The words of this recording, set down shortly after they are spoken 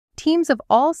Teams of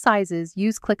all sizes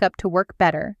use ClickUp to work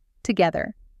better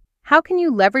together. How can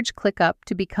you leverage ClickUp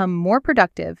to become more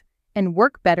productive and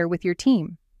work better with your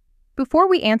team? Before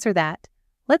we answer that,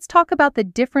 let's talk about the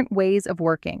different ways of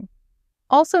working,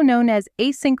 also known as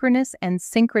asynchronous and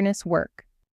synchronous work.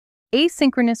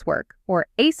 Asynchronous work, or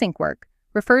async work,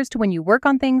 refers to when you work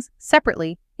on things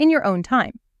separately in your own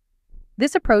time.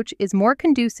 This approach is more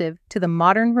conducive to the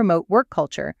modern remote work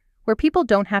culture, where people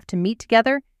don't have to meet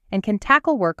together and can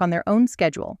tackle work on their own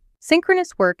schedule.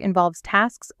 Synchronous work involves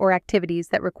tasks or activities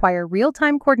that require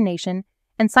real-time coordination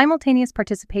and simultaneous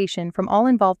participation from all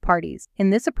involved parties. In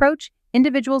this approach,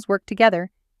 individuals work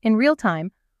together in real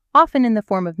time, often in the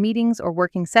form of meetings or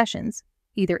working sessions,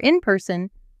 either in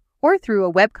person or through a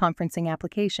web conferencing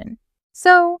application.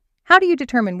 So, how do you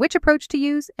determine which approach to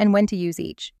use and when to use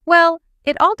each? Well,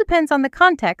 it all depends on the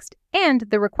context and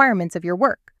the requirements of your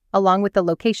work, along with the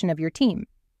location of your team.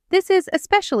 This is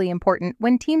especially important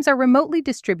when teams are remotely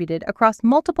distributed across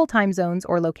multiple time zones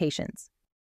or locations.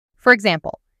 For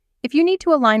example, if you need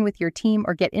to align with your team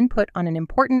or get input on an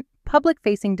important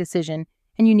public-facing decision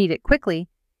and you need it quickly,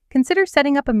 consider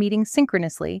setting up a meeting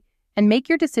synchronously and make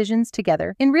your decisions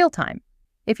together in real time.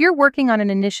 If you're working on an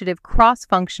initiative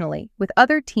cross-functionally with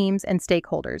other teams and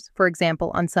stakeholders, for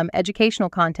example, on some educational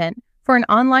content for an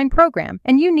online program,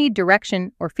 and you need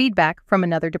direction or feedback from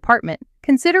another department,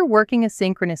 consider working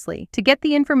asynchronously to get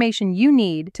the information you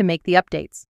need to make the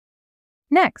updates.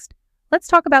 Next, let's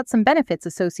talk about some benefits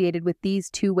associated with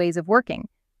these two ways of working,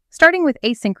 starting with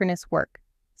asynchronous work.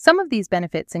 Some of these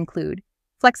benefits include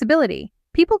flexibility.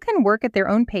 People can work at their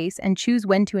own pace and choose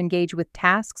when to engage with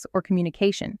tasks or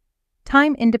communication.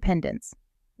 Time independence.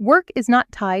 Work is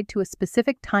not tied to a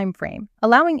specific time frame,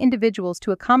 allowing individuals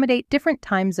to accommodate different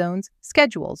time zones,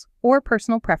 schedules, or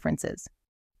personal preferences.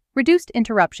 Reduced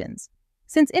interruptions.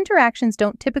 Since interactions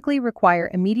don't typically require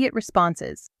immediate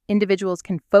responses, individuals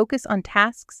can focus on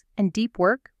tasks and deep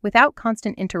work without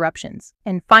constant interruptions.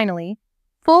 And finally,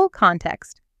 full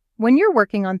context. When you're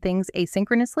working on things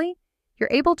asynchronously, you're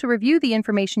able to review the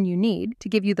information you need to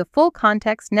give you the full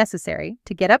context necessary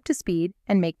to get up to speed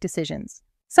and make decisions.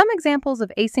 Some examples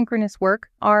of asynchronous work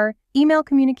are email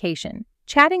communication,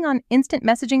 chatting on instant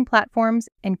messaging platforms,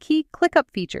 and key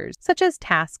ClickUp features such as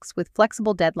tasks with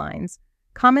flexible deadlines,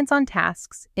 comments on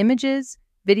tasks, images,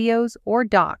 videos, or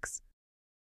docs,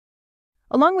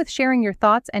 along with sharing your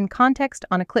thoughts and context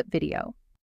on a clip video.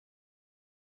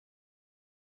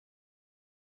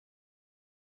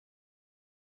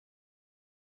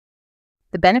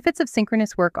 The benefits of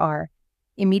synchronous work are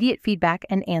immediate feedback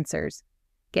and answers.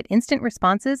 Get instant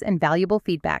responses and valuable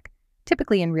feedback,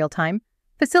 typically in real time,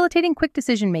 facilitating quick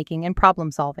decision-making and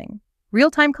problem-solving.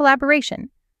 Real-time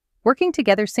collaboration. Working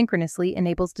together synchronously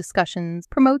enables discussions,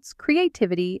 promotes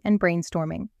creativity and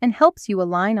brainstorming, and helps you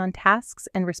align on tasks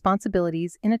and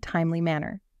responsibilities in a timely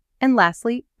manner. And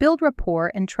lastly, build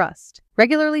rapport and trust.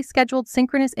 Regularly scheduled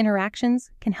synchronous interactions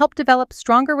can help develop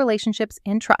stronger relationships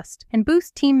and trust, and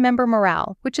boost team member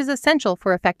morale, which is essential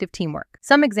for effective teamwork.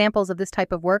 Some examples of this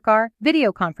type of work are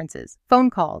video conferences,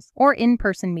 phone calls, or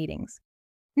in-person meetings.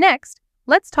 Next,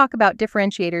 let's talk about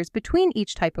differentiators between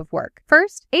each type of work.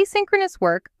 First, asynchronous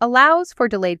work allows for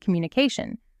delayed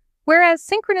communication, whereas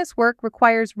synchronous work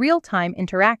requires real-time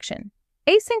interaction.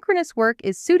 Asynchronous work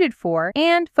is suited for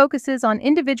and focuses on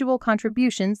individual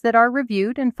contributions that are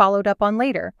reviewed and followed up on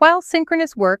later, while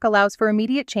synchronous work allows for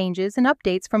immediate changes and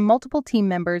updates from multiple team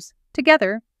members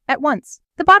together at once.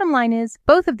 The bottom line is,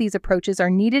 both of these approaches are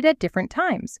needed at different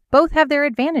times. Both have their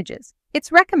advantages.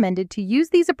 It's recommended to use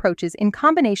these approaches in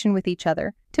combination with each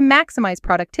other to maximize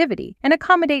productivity and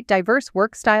accommodate diverse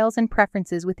work styles and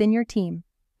preferences within your team.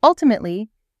 Ultimately,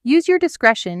 use your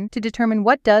discretion to determine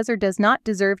what does or does not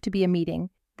deserve to be a meeting.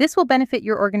 This will benefit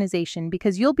your organization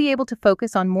because you'll be able to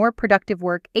focus on more productive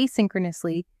work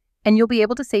asynchronously, and you'll be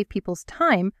able to save people's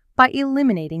time by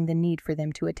eliminating the need for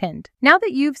them to attend. Now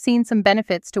that you've seen some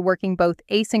benefits to working both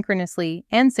asynchronously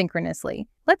and synchronously,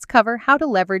 let's cover how to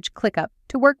leverage ClickUp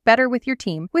to work better with your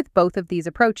team with both of these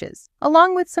approaches,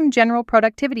 along with some general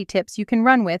productivity tips you can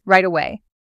run with right away.